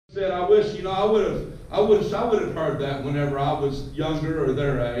Said, I wish, I would have heard that whenever I was younger or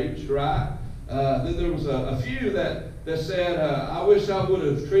their age, right? Then there was a few that said, I wish I would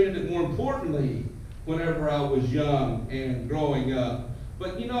have treated it more importantly whenever I was young and growing up.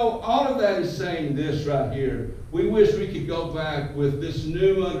 But all of that is saying this right here. We wish we could go back with this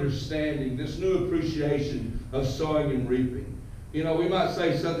new understanding, this new appreciation of sowing and reaping. We might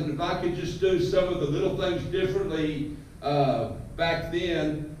say something, if I could just do some of the little things differently back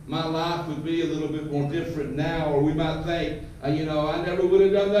then, my life would be a little bit more different now. Or we might think, I never would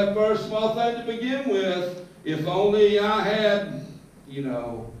have done that first small thing to begin with if only I had,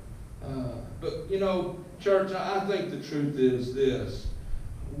 But, church, I think the truth is this.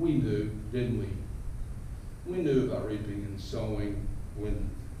 We knew, didn't we? We knew about reaping and sowing when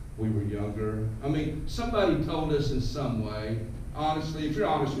we were younger. I mean, somebody told us in some way, honestly, if you're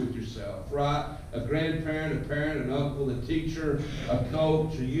honest with yourself, right? A grandparent, a parent, an uncle, a teacher, a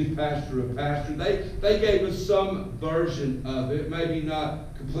coach, a youth pastor, a pastor. They gave us some version of it, maybe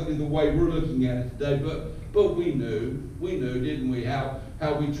not completely the way we're looking at it today, but we knew, didn't we? How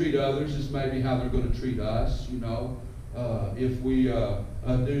we treat others is maybe how they're going to treat us, If we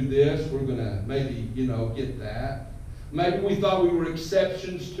do this, we're going to maybe, get that. Maybe we thought we were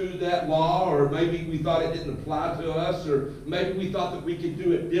exceptions to that law, or maybe we thought it didn't apply to us, or maybe we thought that we could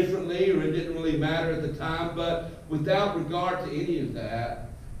do it differently, or it didn't really matter at the time. But without regard to any of that,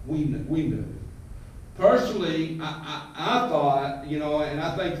 we knew. Personally, I thought, and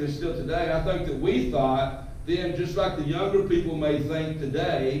I think this still today, I think that we thought then, just like the younger people may think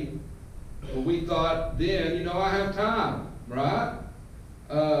today, we thought then, I have time, right?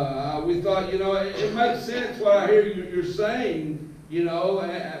 We thought, it makes sense what I hear you're saying.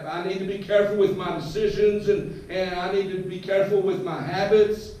 I need to be careful with my decisions, and I need to be careful with my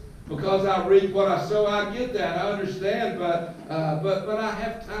habits, because I reap what I sow. I get that, I understand, but I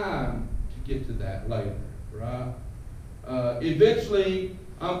have time to get to that later, right? Eventually,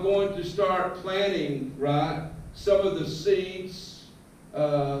 I'm going to start planting, right, some of the seeds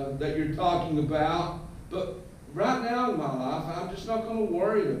that you're talking about, but right now in my life, I'm just not going to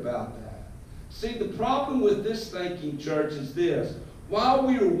worry about that. See, the problem with this thinking, church, is this. While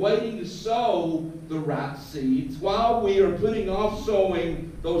we are waiting to sow the right seeds, while we are putting off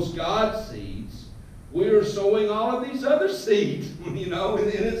sowing those God seeds, we are sowing all of these other seeds, in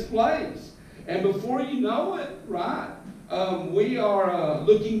its place. And before you know it, right, we are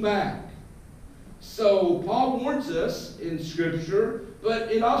looking back. So Paul warns us in Scripture,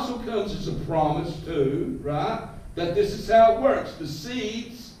 but it also comes as a promise too, right? That this is how it works. The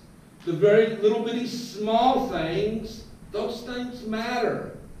seeds, the very little bitty small things, those things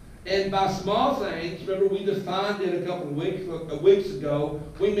matter. And by small things, remember we defined it a couple of weeks ago,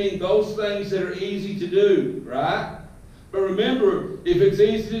 we mean those things that are easy to do, right? But remember, if it's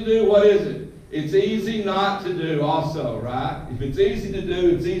easy to do, what is it? It's easy not to do also, right? If it's easy to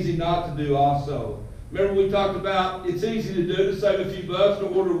do, it's easy not to do also. Remember we talked about it's easy to do to save a few bucks to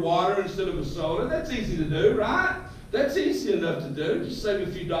order water instead of a soda. That's easy to do, right? That's easy enough to do. Just save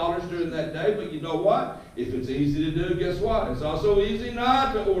a few dollars during that day. But you know what? If it's easy to do, guess what? It's also easy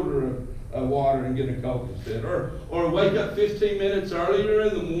not to order a water and get a Coke instead. Or wake up 15 minutes earlier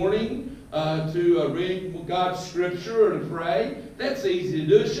in the morning to read God's Scripture or to pray. That's easy to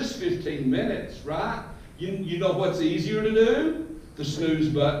do. It's just 15 minutes, right? You know what's easier to do? The snooze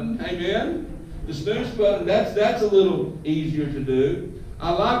button. Amen? The snooze button, that's a little easier to do.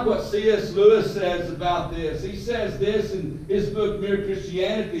 I like what C.S. Lewis says about this. He says this in his book, Mere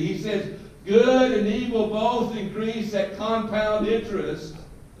Christianity. He says, good and evil both increase at compound interest.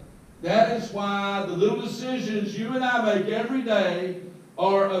 That is why the little decisions you and I make every day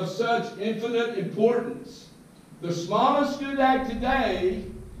are of such infinite importance. The smallest good act today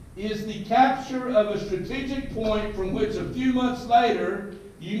is the capture of a strategic point from which a few months later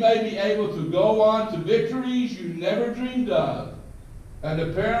you may be able to go on to victories you never dreamed of. And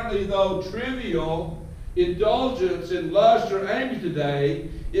apparently, though trivial, indulgence in lust or anger today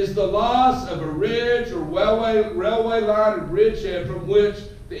is the loss of a ridge or railway line or bridgehead from which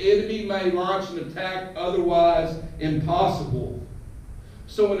the enemy may launch an attack otherwise impossible.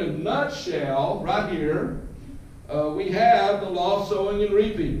 So in a nutshell, right here, we have the law of sowing and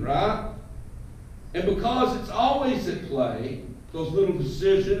reaping, right? And because it's always at play, those little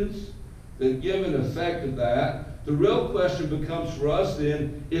decisions that give an effect of that, the real question becomes for us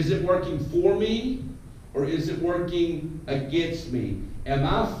then, is it working for me or is it working against me? Am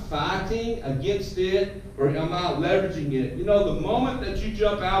I fighting against it or am I leveraging it? The moment that you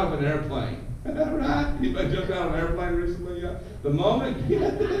jump out of an airplane, right? Anybody jumped out of an airplane recently? Yeah? The moment,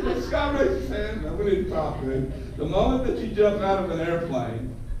 Scott raised his hand, we need to talk, man. The moment that you jump out of an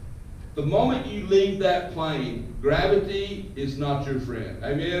airplane, The moment you leave that plane, gravity is not your friend.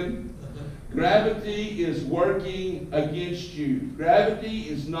 Amen? Gravity is working against you. Gravity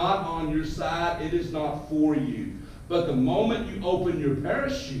is not on your side. It is not for you. But the moment you open your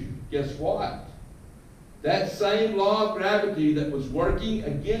parachute, guess what? That same law of gravity that was working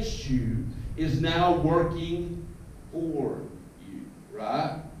against you is now working for you,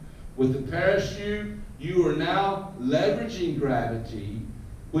 right? With the parachute, you are now leveraging gravity,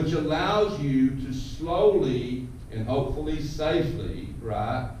 which allows you to slowly and hopefully safely,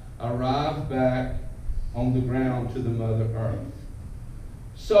 right, arrive back on the ground to the Mother Earth.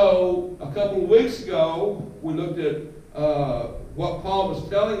 So, a couple of weeks ago, we looked at what Paul was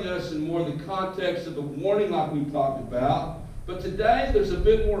telling us in more the context of the warning like we talked about. But today, there's a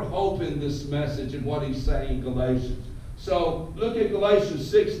bit more hope in this message and what he's saying in Galatians. So, look at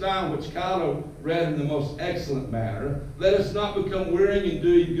Galatians 6:9, which Kylo read in the most excellent manner. Let us not become weary in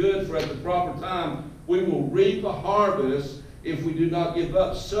doing good, for at the proper time we will reap a harvest if we do not give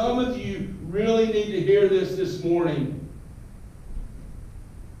up. Some of you really need to hear this morning.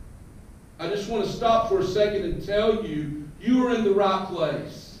 I just want to stop for a second and tell you, you are in the right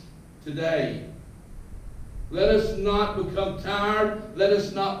place today. Let us not become tired. Let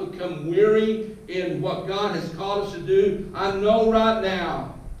us not become weary in what God has called us to do. I know right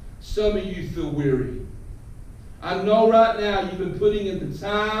now some of you feel weary. I know right now you've been putting in the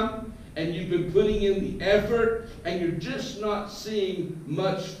time and you've been putting in the effort and you're just not seeing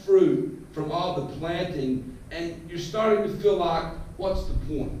much fruit from all the planting and you're starting to feel like, what's the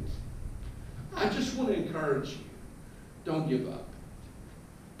point? I just want to encourage you. Don't give up.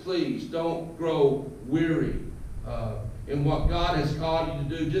 Please don't grow weary in what God has called you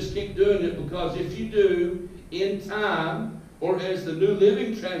to do. Just keep doing it, because if you do, in time, or as the New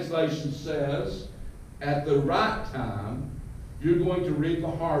Living Translation says, at the right time, you're going to reap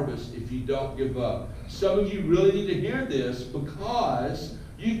a harvest if you don't give up. Some of you really need to hear this, because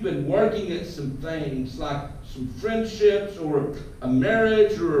you've been working at some things like some friendships or a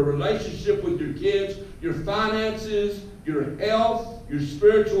marriage or a relationship with your kids, your finances, your health, your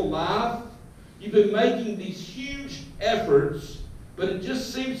spiritual life. You've been making these huge efforts, but it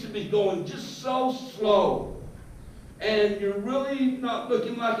just seems to be going just so slow. And you're really not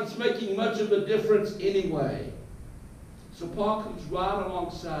looking like it's making much of a difference anyway. So Paul comes right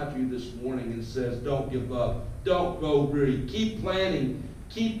alongside you this morning and says, don't give up. Don't go weary. Keep planting.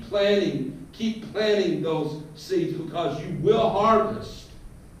 Keep planting. Keep planting those seeds, because you will harvest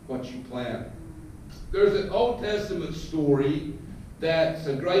what you plant. There's an Old Testament story that's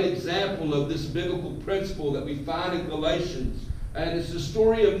a great example of this biblical principle that we find in Galatians. And it's the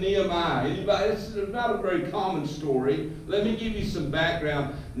story of Nehemiah. It's not a very common story. Let me give you some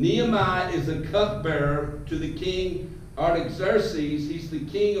background. Nehemiah is a cupbearer to the king Artaxerxes. He's the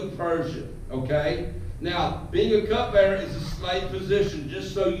king of Persia. Okay? Now, being a cupbearer is a slave position,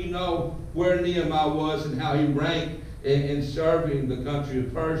 just so you know where Nehemiah was and how he ranked in serving the country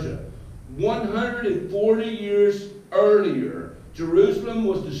of Persia. 140 years earlier, Jerusalem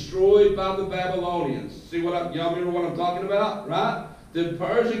was destroyed by the Babylonians. See what y'all remember what I'm talking about, right? Then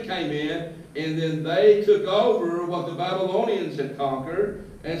Persia came in, and then they took over what the Babylonians had conquered.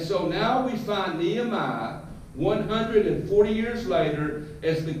 And so now we find Nehemiah 140 years later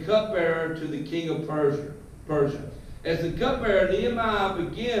as the cupbearer to the king of Persia. As the cupbearer, Nehemiah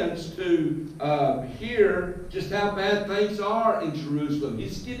begins to hear just how bad things are in Jerusalem.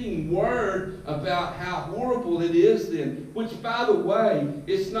 He's getting word about how horrible it is then, which, by the way,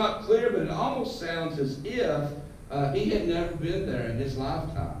 it's not clear, but it almost sounds as if he had never been there in his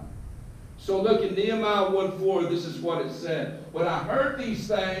lifetime. So look at Nehemiah 1:4. This is what it said. When I heard these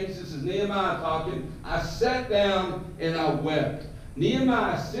things, this is Nehemiah talking, I sat down and I wept.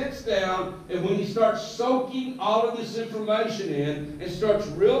 Nehemiah sits down, and when he starts soaking all of this information in and starts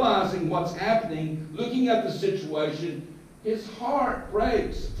realizing what's happening, looking at the situation, his heart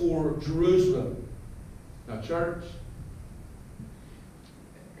breaks for Jerusalem. Now, church,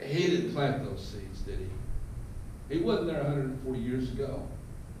 he didn't plant those seeds, did he? He wasn't there 140 years ago.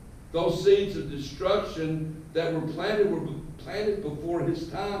 Those seeds of destruction that were planted before his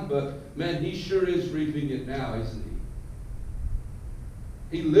time, but man, he sure is reaping it now, isn't he?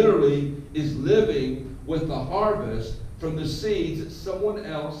 He literally is living with the harvest from the seeds that someone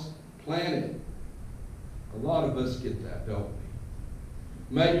else planted. A lot of us get that, don't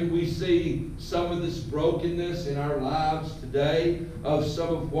we? Maybe we see some of this brokenness in our lives today of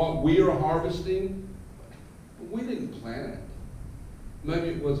some of what we are harvesting, but we didn't plant it. Maybe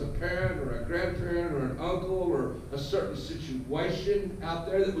it was a parent or a grandparent or an uncle or a certain situation out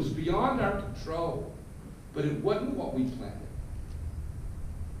there that was beyond our control, but it wasn't what we planted.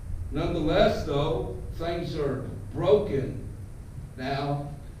 Nonetheless, though, things are broken now.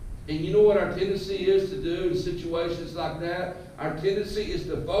 And you know what our tendency is to do in situations like that? Our tendency is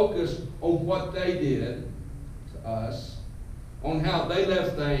to focus on what they did to us, on how they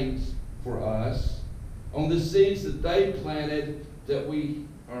left things for us, on the seeds that they planted that we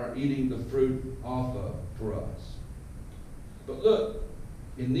are eating the fruit off of for us. But look,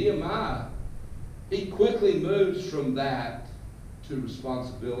 in Nehemiah, he quickly moves from that to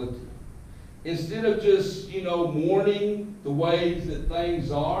responsibility. Instead of just, mourning the ways that things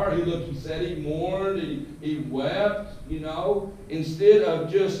are, he said he mourned, he wept, Instead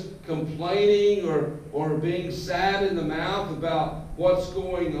of just complaining or being sad in the mouth about what's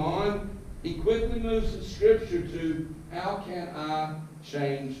going on, he quickly moves in Scripture to, how can I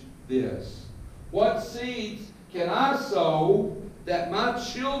change this? What seeds can I sow that my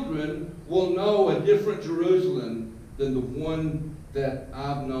children will know a different Jerusalem than the one that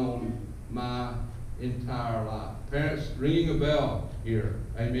I've known my entire life? Parents, ringing a bell here.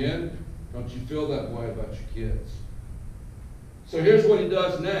 Amen? Don't you feel that way about your kids? So here's what he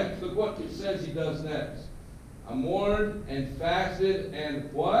does next. Look what it says he does next. I mourned and fasted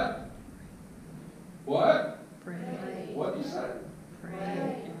and what? What? Pray. What do you say?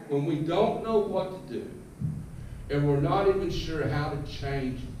 Pray. When we don't know what to do, and we're not even sure how to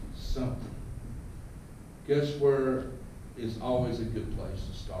change something, guess where is always a good place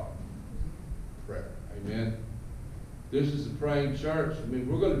to start? Prayer. Amen. This is a praying church.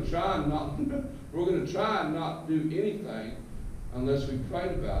 We're going to try and not do anything unless we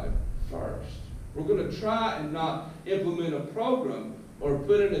prayed about it first. We're going to try and not implement a program or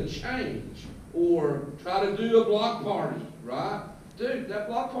put in a change or try to do a block party, right? Dude, that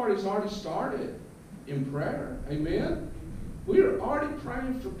block party's already started in prayer. Amen? We are already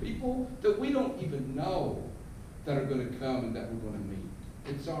praying for people that we don't even know that are going to come and that we're going to meet.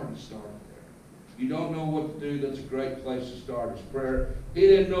 It's already started there. You don't know what to do, that's a great place to start is prayer. He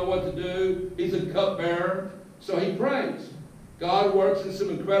didn't know what to do. He's a cupbearer, so he prays. God works in some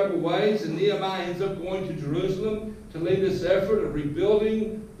incredible ways, and Nehemiah ends up going to Jerusalem to lead this effort of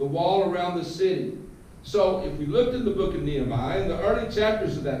rebuilding the wall around the city. So if we looked in the book of Nehemiah, in the early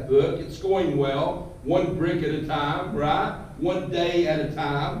chapters of that book, it's going well, one brick at a time, right? One day at a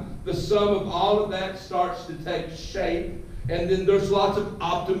time. The sum of all of that starts to take shape, and then there's lots of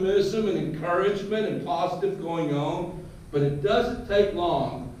optimism and encouragement and positive going on, but it doesn't take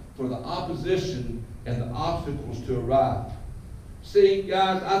long for the opposition and the obstacles to arrive. See,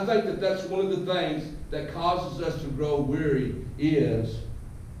 guys, I think that that's one of the things that causes us to grow weary is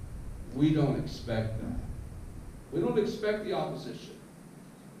we don't expect that. We don't expect the opposition.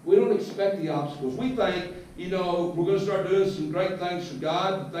 We don't expect the obstacles. We think, we're going to start doing some great things for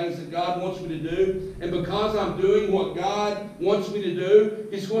God, the things that God wants me to do. And because I'm doing what God wants me to do,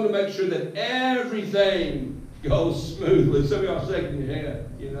 He's going to make sure that everything goes smoothly. Some of y'all are shaking your head,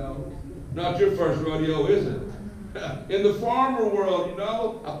 Not your first rodeo, is it? In the farmer world,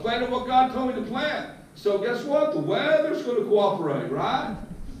 I planted what God told me to plant. So guess what? The weather's going to cooperate, right?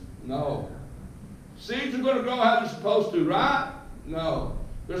 No. Seeds are going to grow how they're supposed to, right? No.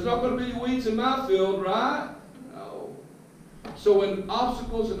 There's not going to be weeds in my field, right? No. So when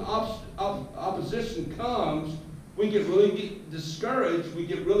obstacles and opposition comes, we get really discouraged. We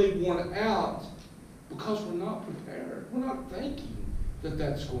get really worn out because we're not prepared. We're not thinking that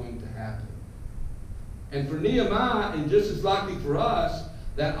that's going to happen. And for Nehemiah, and just as likely for us,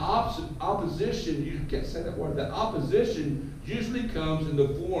 that opposition, you can't say that word, that opposition usually comes in the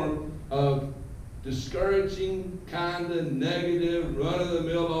form of discouraging, kind of negative,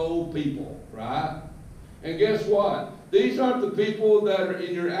 run-of-the-mill old people, right? And guess what? These aren't the people that are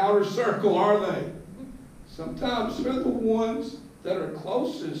in your outer circle, are they? Sometimes they're the ones that are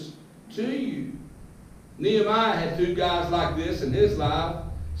closest to you. Nehemiah had two guys like this in his life,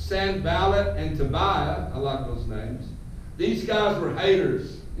 Sanballat and Tobiah. I like those names. These guys were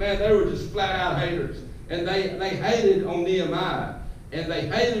haters. Man, they were just flat-out haters. And they hated on Nehemiah. And they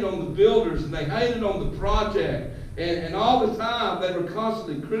hated on the builders. And they hated on the project. And all the time, they were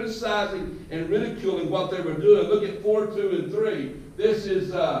constantly criticizing and ridiculing what they were doing. Look at 4, 2, and 3. This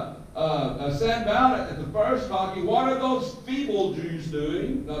is Sanballat at the first talking. What are those feeble Jews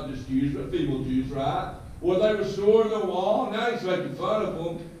doing? Not just Jews, but feeble Jews, right? Will they restore the wall? Now he's making fun of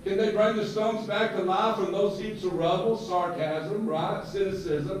them. Can they bring the stones back to life from those heaps of rubble? Sarcasm, right?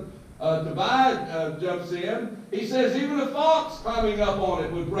 Cynicism. Tobiah jumps in. He says even a fox climbing up on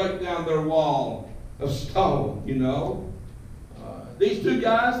it would break down their wall of stone, These two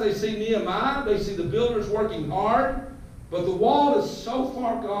guys, they see Nehemiah. They see the builders working hard. But the wall is so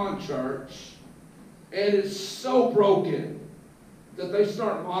far gone, church. And it's so broken. that they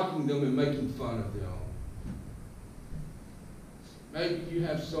start mocking them and making fun of them. Maybe you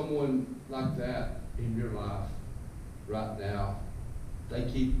have someone like that in your life right now. They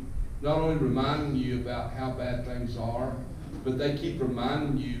keep not only reminding you about how bad things are, but they keep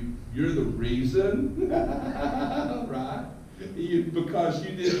reminding you you're the reason, right? Because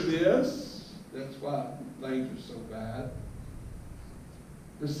you did this, that's why things are so bad.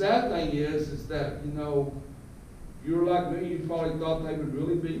 The sad thing is that, you're like me, you probably thought they would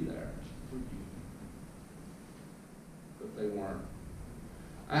really be there for you. But they weren't.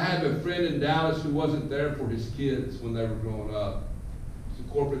 I had a friend in Dallas who wasn't there for his kids when they were growing up. He's a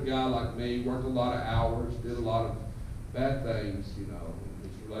corporate guy like me, worked a lot of hours, did a lot of bad things, in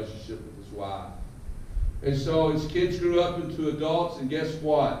his relationship with his wife. And so his kids grew up into adults, and guess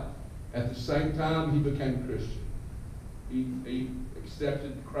what? At the same time, he became a Christian. He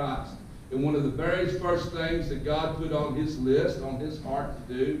accepted Christ. And one of the very first things that God put on his list, on his heart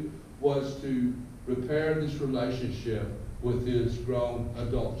to do, was to repair this relationship with his grown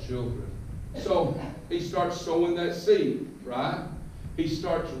adult children. So he starts sowing that seed, right? He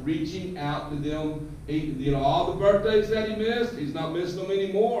starts reaching out to them. All the birthdays that he missed, he's not missing them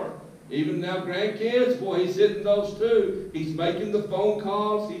anymore. Even now, grandkids, boy, he's hitting those too. He's making the phone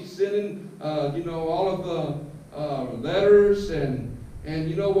calls. He's sending, all of the letters. And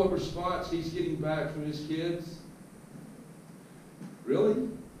you know what response he's getting back from his kids? Really?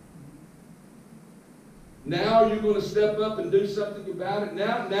 Now you're going to step up and do something about it?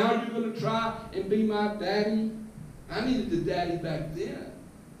 Now you're going to try and be my daddy? I needed the daddy back then.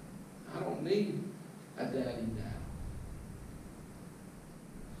 I don't need a daddy now.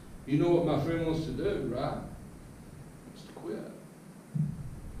 You know what my friend wants to do, right? He wants to quit.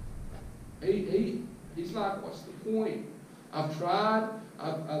 He's like, what's the point? I've tried.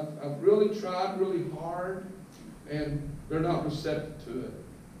 I've really tried really hard, and they're not receptive to it.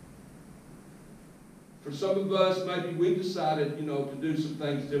 For some of us, maybe we decided, to do some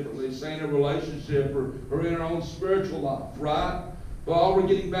things differently, say in a relationship or in our own spiritual life, right? But all we're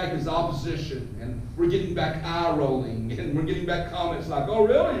getting back is opposition, and we're getting back eye rolling, and we're getting back comments like, "Oh,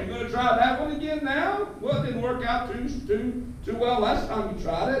 really? You're going to try that one again now? Well, it didn't work out too well last time you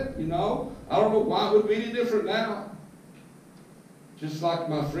tried it. I don't know why it would be any different now." Just like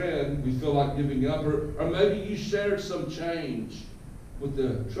my friend, we feel like giving up, or maybe you shared some change with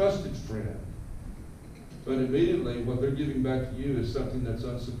a trusted friend. But immediately, what they're giving back to you is something that's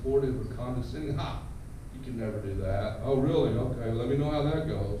unsupportive or condescending. You can never do that. Oh, really? Okay, let me know how that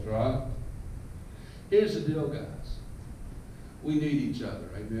goes, right? Here's the deal, guys. We need each other,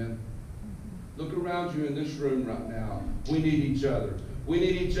 amen? Look around you in this room right now. We need each other. We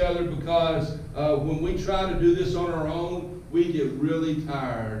need each other because when we try to do this on our own, we get really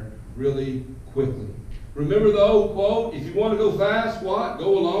tired really quickly. Remember the old quote, if you want to go fast, what?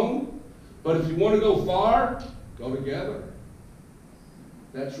 Go alone. But if you want to go far, go together.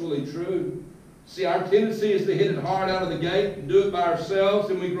 That's really true. See, our tendency is to hit it hard out of the gate and do it by ourselves,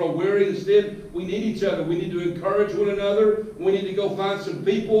 and we grow weary. Instead, we need each other. We need to encourage one another. We need to go find some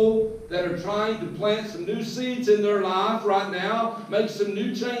people that are trying to plant some new seeds in their life right now, make some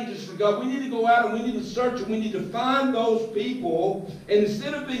new changes for God. We need to go out and we need to search and we need to find those people. And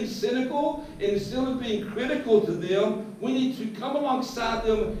instead of being cynical and instead of being critical to them, we need to come alongside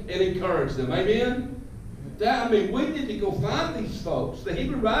them and encourage them. Amen? We need to go find these folks. The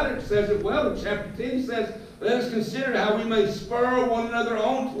Hebrew writer says it well in chapter 10. He says, let us consider how we may spur one another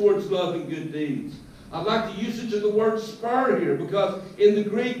on towards love and good deeds. I like the usage of the word spur here because in the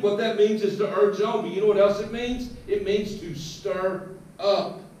Greek what that means is to urge on. But you know what else it means? It means to stir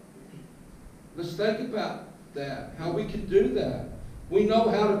up. Let's think about that, how we can do that. We know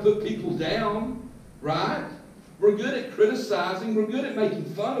how to put people down, right? We're good at criticizing. We're good at making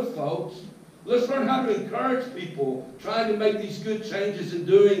fun of folks. Let's learn how to encourage people trying to make these good changes and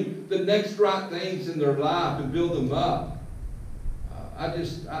doing the next right things in their life and build them up. I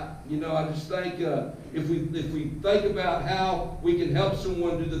just think if we think about how we can help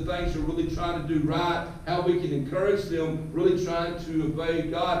someone do the things they're really trying to do right, how we can encourage them really trying to obey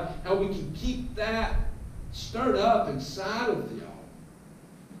God, how we can keep that stirred up inside of them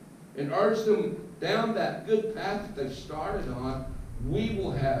and urge them down that good path that they've started on, we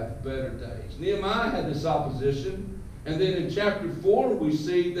will have better days. Nehemiah had this opposition, and then in chapter 4 we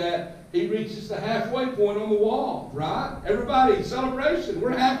see that he reaches the halfway point on the wall, right? Everybody, celebration,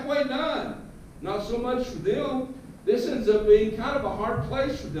 we're halfway done. Not so much for them. This ends up being kind of a hard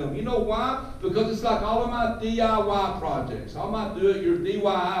place for them. You know why? Because it's like all of my DIY projects, all my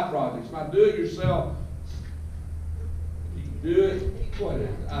DIY projects, my do-it-yourself. Do it, what is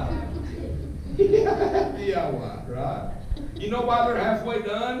it? I don't know. DIY, right? You know why they're halfway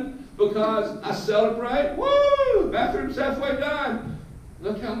done? Because I celebrate. Woo! Bathroom's halfway done.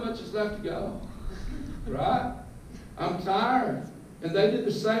 Look how much is left to go. Right? I'm tired. And they did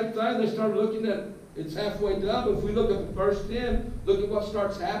the same thing. They started looking at it's halfway done. But if we look at verse 10, look at what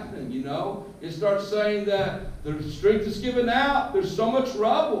starts happening, you know. It starts saying that the strength is given out. There's so much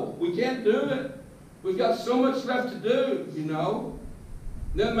rubble. We can't do it. We've got so much left to do, you know.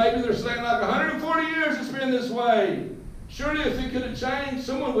 Then maybe they're saying like 140 years it's been this way. Surely if it could have changed,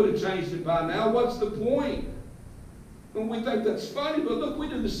 someone would have changed it by now. What's the point? And we think that's funny, but look, we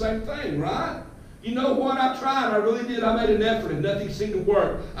do the same thing, right? You know what? I tried. I really did. I made an effort and nothing seemed to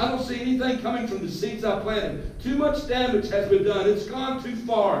work. I don't see anything coming from the seeds I planted. Too much damage has been done. It's gone too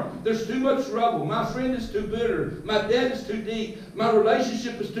far. There's too much rubble. My friend is too bitter. My debt is too deep. My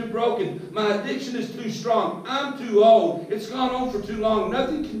relationship is too broken. My addiction is too strong. I'm too old. It's gone on for too long.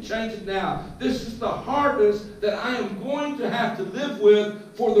 Nothing can change it now. This is the harvest that I am going to have to live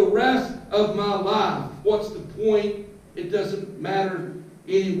with for the rest of my life. What's the point? It doesn't matter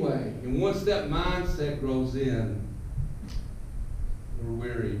anyway. And once that mindset grows in, we're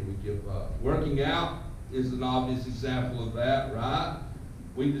weary and we give up. Working out is an obvious example of that, right?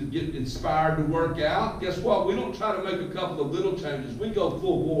 We just get inspired to work out. Guess what? We don't try to make a couple of little changes. We go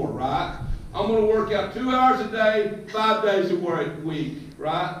full bore, right? I'm going to work out 2 hours a day, 5 days a week,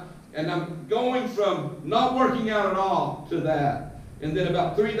 right? And I'm going from not working out at all to that. And then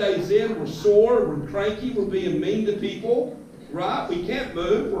about 3 days in, we're sore, we're cranky, we're being mean to people. Right? We can't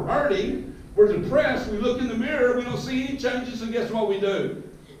move. We're hurting. We're depressed. We look in the mirror. We don't see any changes. And guess what we do?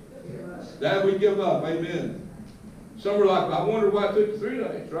 That we give up. Amen. Some are like, I wonder why it took you 3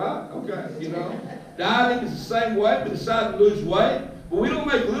 days. Right? Okay. You know. Dieting is the same way. We decide to lose weight. But we don't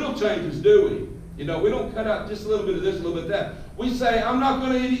make little changes, do we? You know, we don't cut out just a little bit of this, a little bit of that. We say, I'm not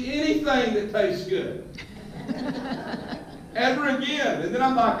going to eat anything that tastes good. Ever again. And then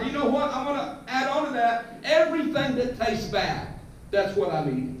I'm like, you know what? I'm going to add on to that everything that tastes bad. That's what I'm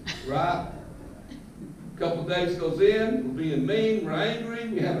eating, right? A couple of days goes in, we're being mean, we're angry,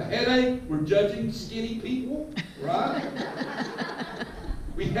 we have a headache, we're judging skinny people, right?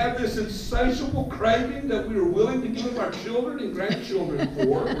 We have this insatiable craving that we are willing to give our children and grandchildren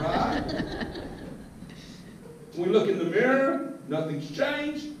for, right? We look in the mirror, nothing's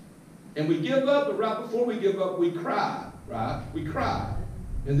changed, and we give up, but right before we give up, we cry. Right? We cry,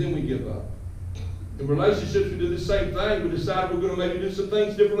 and then we give up. In relationships, we do the same thing. We decide we're going to maybe do some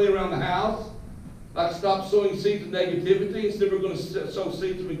things differently around the house, like stop sowing seeds of negativity. Instead, we're going to sow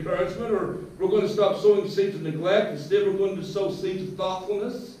seeds of encouragement, or we're going to stop sowing seeds of neglect. Instead, we're going to sow seeds of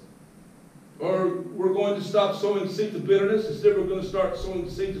thoughtfulness, or we're going to stop sowing seeds of bitterness. Instead, we're going to start sowing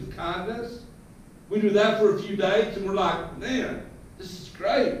seeds of kindness. We do that for a few days, and we're like, man, this is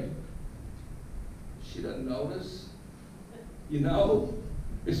great. She doesn't notice. You know,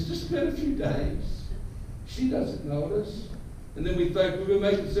 it's just been a few days. She doesn't notice. And then we think we've been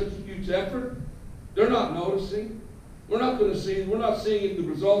making such a huge effort. They're not noticing. We're not seeing the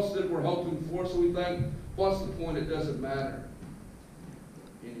results that we're hoping for, so we think, what's the point? It doesn't matter.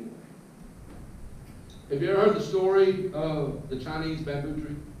 Anyway. Have you ever heard the story of the Chinese bamboo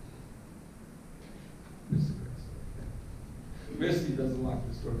tree? Misty doesn't like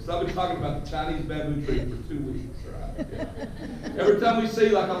this story, because I've been talking about the Chinese bamboo tree for 2 weeks, right? Yeah. Every time we see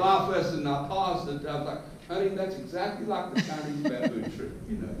like a life lesson, I pause and I was like, honey, that's exactly like the Chinese bamboo tree,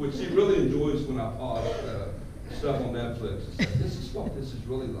 you know, which she really enjoys when I pause stuff on Netflix. It's like, this is what this is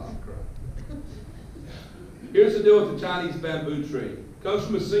really like, right? Here's the deal with the Chinese bamboo tree. It comes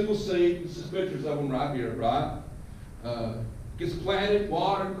from a single seed. This is pictures of them right here, right? Gets planted,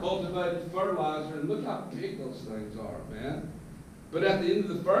 watered, cultivated, fertilizer, and look how big those things are, man. But at the end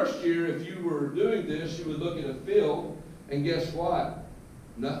of the first year, if you were doing this, you would look at a field, and guess what?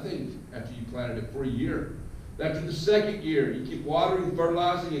 Nothing after you planted it for a year. After the second year, you keep watering,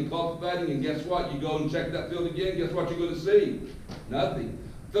 fertilizing, and cultivating, and guess what? You go and check that field again, guess what you're going to see? Nothing.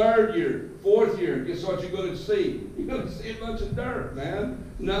 Third year, fourth year, guess what you're going to see? You're going to see a bunch of dirt, man.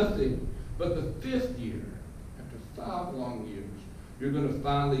 Nothing. But the fifth year, after 5 long years, you're going to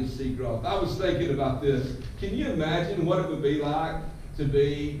finally see growth. I was thinking about this. Can you imagine what it would be like to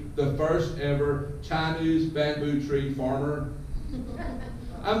be the first ever Chinese bamboo tree farmer?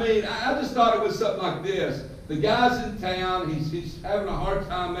 I mean, I just thought it was something like this. The guy's in town, he's having a hard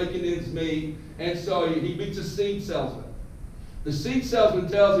time making ends meet, and so he meets a seed salesman. The seed salesman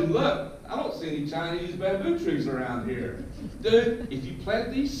tells him, look, I don't see any Chinese bamboo trees around here. Dude, if you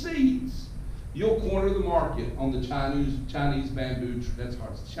plant these seeds, you'll corner the market on the Chinese bamboo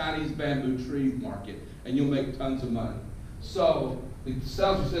tree market, and you'll make tons of money. So the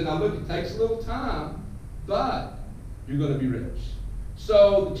salesman said, now look, it takes a little time, but you're going to be rich.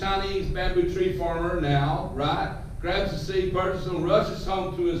 So the Chinese bamboo tree farmer now, right, grabs the seed, purchases them, rushes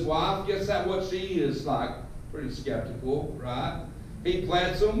home to his wife. Guess that what she is like? Pretty skeptical, right? He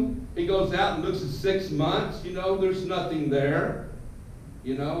plants them. He goes out and looks at 6 months. You know, there's nothing there.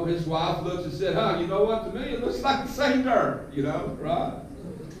 You know, his wife looks and said, you know what, to me it looks like the same dirt, you know, right?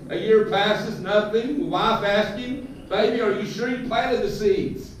 A year passes, nothing. The wife asks him, baby, are you sure you planted the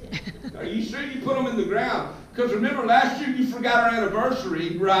seeds? Are you sure you put them in the ground? Because remember, last year you forgot our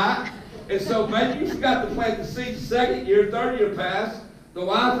anniversary, right? And so maybe you forgot to plant the seeds the second year, third year passed. The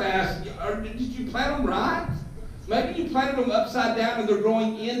wife asked, did you plant them right? Maybe you planted them upside down and they're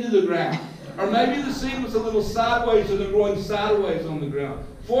growing into the ground. Or maybe the seed was a little sideways and they're growing sideways on the ground.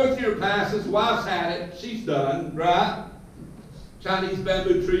 Fourth year passes, wife's had it, she's done, right? Chinese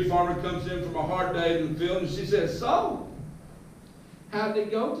bamboo tree farmer comes in from a hard day in the field and she says, so, how did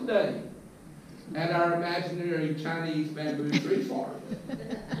it go today at our imaginary Chinese bamboo tree farm?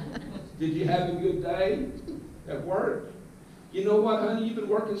 Did you have a good day at work? You know what, honey, you've been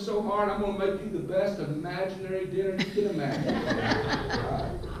working so hard, I'm going to make you the best imaginary dinner you can imagine.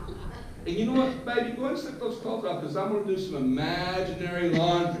 Right. And you know what, baby, go ahead and slip those clothes off because I'm going to do some imaginary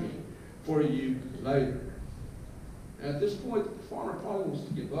laundry for you later. And at this point, the farmer probably wants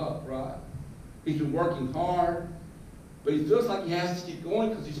to give up, right? He's been working hard, but he feels like he has to keep going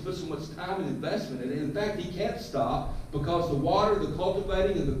because he's put so much time and investment in it. In fact, he can't stop because the water, the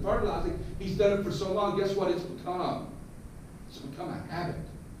cultivating, and the fertilizing, he's done it for so long. Guess what it's become? It's become a habit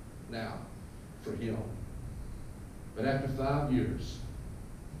now for him. But after 5 years,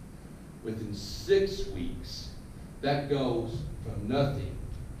 within 6 weeks, that goes from nothing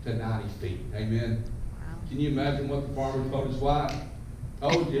to 90 feet. Amen? Wow. Can you imagine what the farmer told his wife?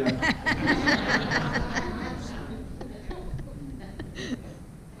 Oh, yeah.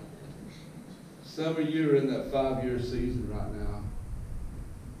 Some of you are in that 5-year season right now.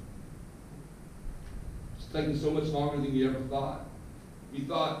 It's taking so much longer than you ever thought. You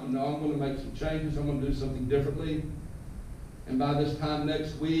thought, I'm going to make some changes, I'm going to do something differently. And by this time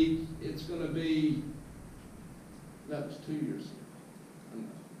next week, it's going to be, that was 2 years ago.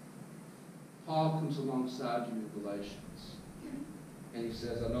 Paul comes alongside you in Galatians. And he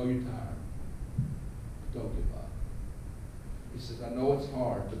says, I know you're tired, but don't give up. He says, I know it's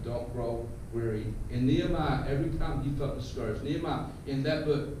hard, but don't grow weary. In Nehemiah, every time he felt discouraged, Nehemiah, in that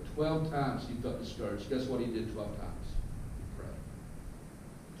book, 12 times he felt discouraged. Guess what he did 12 times?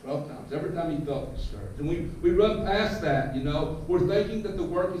 12 times. Every time he felt discouraged. And we run past that, We're thinking that the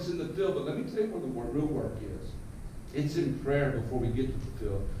work is in the field, but let me tell you where the real work is. It's in prayer before we get to the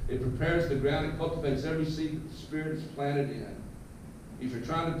field. It prepares the ground. It cultivates every seed that the Spirit is planted in. If you're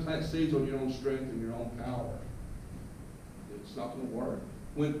trying to plant seeds on your own strength and your own power, it's not going to work.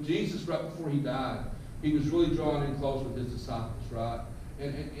 When Jesus, right before he died, he was really drawing in close with his disciples, right?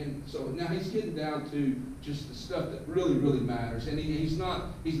 And so now he's getting down to just the stuff that really, really matters. And he's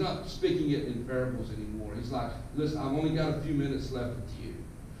not speaking it in parables anymore. He's like, listen, I've only got a few minutes left with you.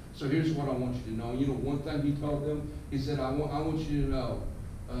 So here's what I want you to know. One thing he told them, he said, I want you to know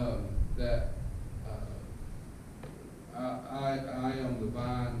that I am the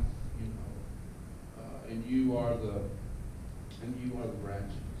vine, and you are the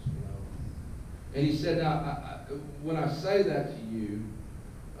branches, And he said, now, when I say that to you,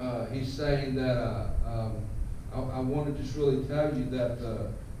 he's saying that I want to just really tell you that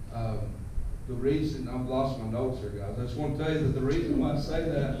the reason, I've lost my notes here, guys. I just want to tell you that the reason why I say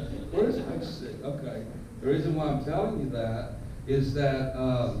that, where is page 6? Okay. The reason why I'm telling you that is that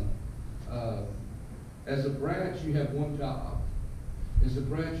as a branch, you have one job. As a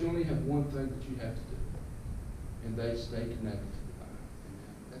branch, you only have one thing that you have to do, and they stay connected to the vine.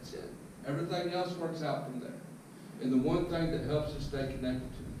 That's it. Everything else works out from there. And the one thing that helps us stay connected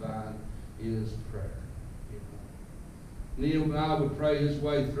to the vine is prayer. Nehemiah would pray his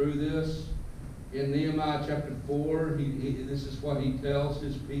way through this. In Nehemiah chapter 4, this is what he tells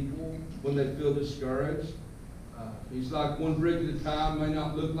his people when they feel discouraged. He's like, one brick at a time, may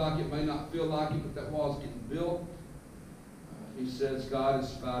not look like it, may not feel like it, but that wall's getting built. He says, God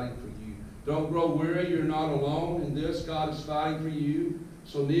is fighting for you. Don't grow weary, you're not alone in this. God is fighting for you.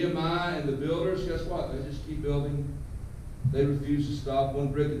 So Nehemiah and the builders, guess what? They just keep building. They refuse to stop,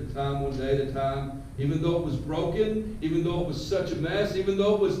 one brick at a time, one day at a time. Even though it was broken, even though it was such a mess, even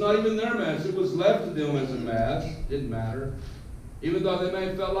though it was not even their mess, it was left to them as a mess. Didn't matter. Even though they may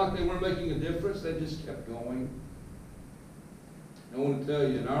have felt like they weren't making a difference, they just kept going. I want to tell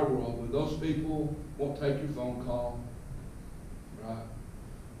you, in our world, when those people won't take your phone call, right,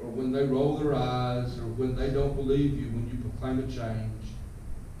 or when they roll their eyes, or when they don't believe you when you proclaim a change,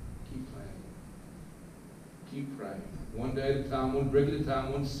 keep planting. keep praying. One day at a time, one brick at a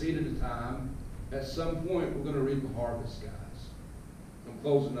time, one seed at a time. At some point, we're going to reap the harvest, guys. I'm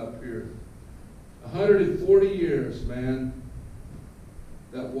closing up here. 140 years, man,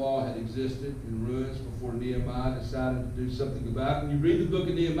 that wall had existed in ruins before Nehemiah decided to do something about it. When you read the book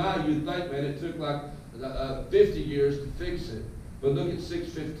of Nehemiah, you'd think, man, it took like 50 years to fix it. But look at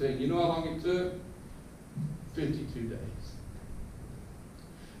 6:15. You know how long it took? 52 days.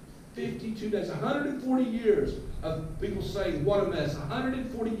 52 days. 140 years of people saying, what a mess.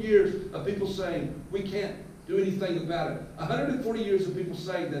 140 years of people saying, we can't do anything about it. 140 years of people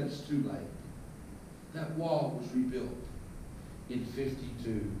saying that it's too late. That wall was rebuilt in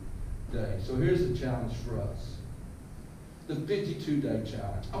 52 days. So here's the challenge for us. The 52-day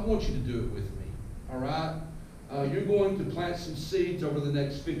challenge. I want you to do it with me. All right? You're going to plant some seeds over the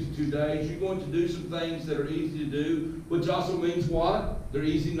next 52 days. You're going to do some things that are easy to do, which also means what? They're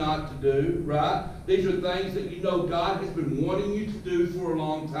easy not to do, right? These are things that you know God has been wanting you to do for a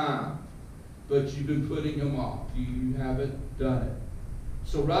long time, but you've been putting them off. You haven't done it.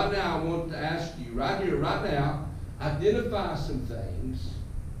 So right now, I want to ask you, right here, right now, identify some things,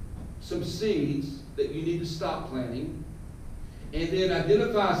 some seeds that you need to stop planting, and then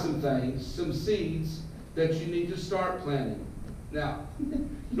identify some things, some seeds that you need to start planting. Now,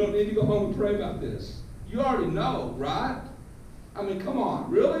 you don't need to go home and pray about this. You already know, right? I mean, come on,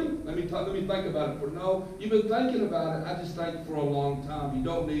 really? Let me think about it. No, you've been thinking about it, I just think, for a long time. You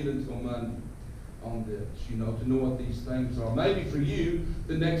don't need until Monday on this, to know what these things are. Maybe for you,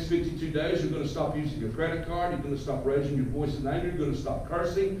 the next 52 days, you're going to stop using your credit card. You're going to stop raising your voice in anger. You're going to stop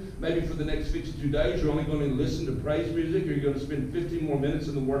cursing. Maybe for the next 52 days, you're only going to listen to praise music, or you're going to spend 15 more minutes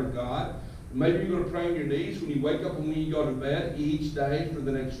in the Word of God. Maybe you're going to pray on your knees when you wake up and when you go to bed each day for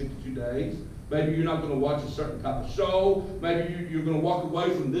the next 52 days. Maybe you're not going to watch a certain type of show. Maybe you're going to walk away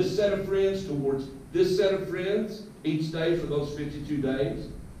from this set of friends towards this set of friends each day for those 52 days.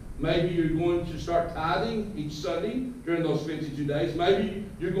 Maybe you're going to start tithing each Sunday during those 52 days. Maybe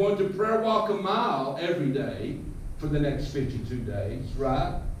you're going to prayer walk a mile every day for the next 52 days,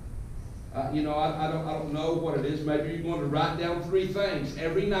 right? I don't know what it is. Maybe you're going to write down 3 things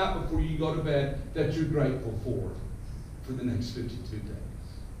every night before you go to bed that you're grateful for the next 52 days.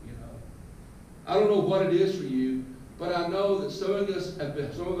 I don't know what it is for you, but I know that some of us have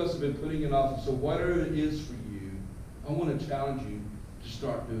been putting it off. So whatever it is for you, I want to challenge you to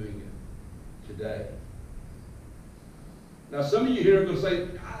start doing it today. Now, some of you here are going to say,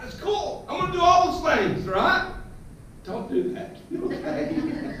 "That's cool. I'm going to do all those things, right?" Don't do that. Okay.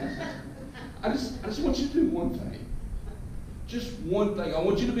 I just want you to do one thing. Just one thing. I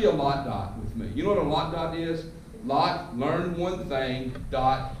want you to be a lot dot with me. You know what a lot dot is? Lot, learn one thing,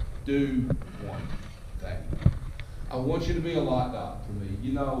 dot, do one thing. I want you to be a lot dot for me.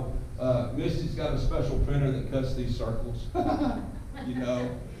 Misty's got a special printer that cuts these circles.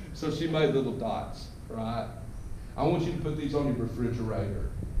 So she made little dots, right? I want you to put these on your refrigerator,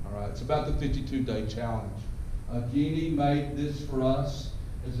 all right? It's about the 52-day challenge. Jeannie made this for us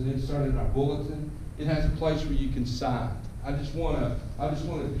as an insert in our bulletin. It has a place where you can sign. I just want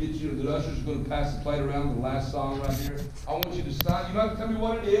to get you. The ushers are going to pass the plate around the last song right here. I want you to sign. You don't have to tell me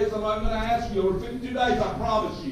what it is. I'm not going to ask you. Over 52 days, I promise you.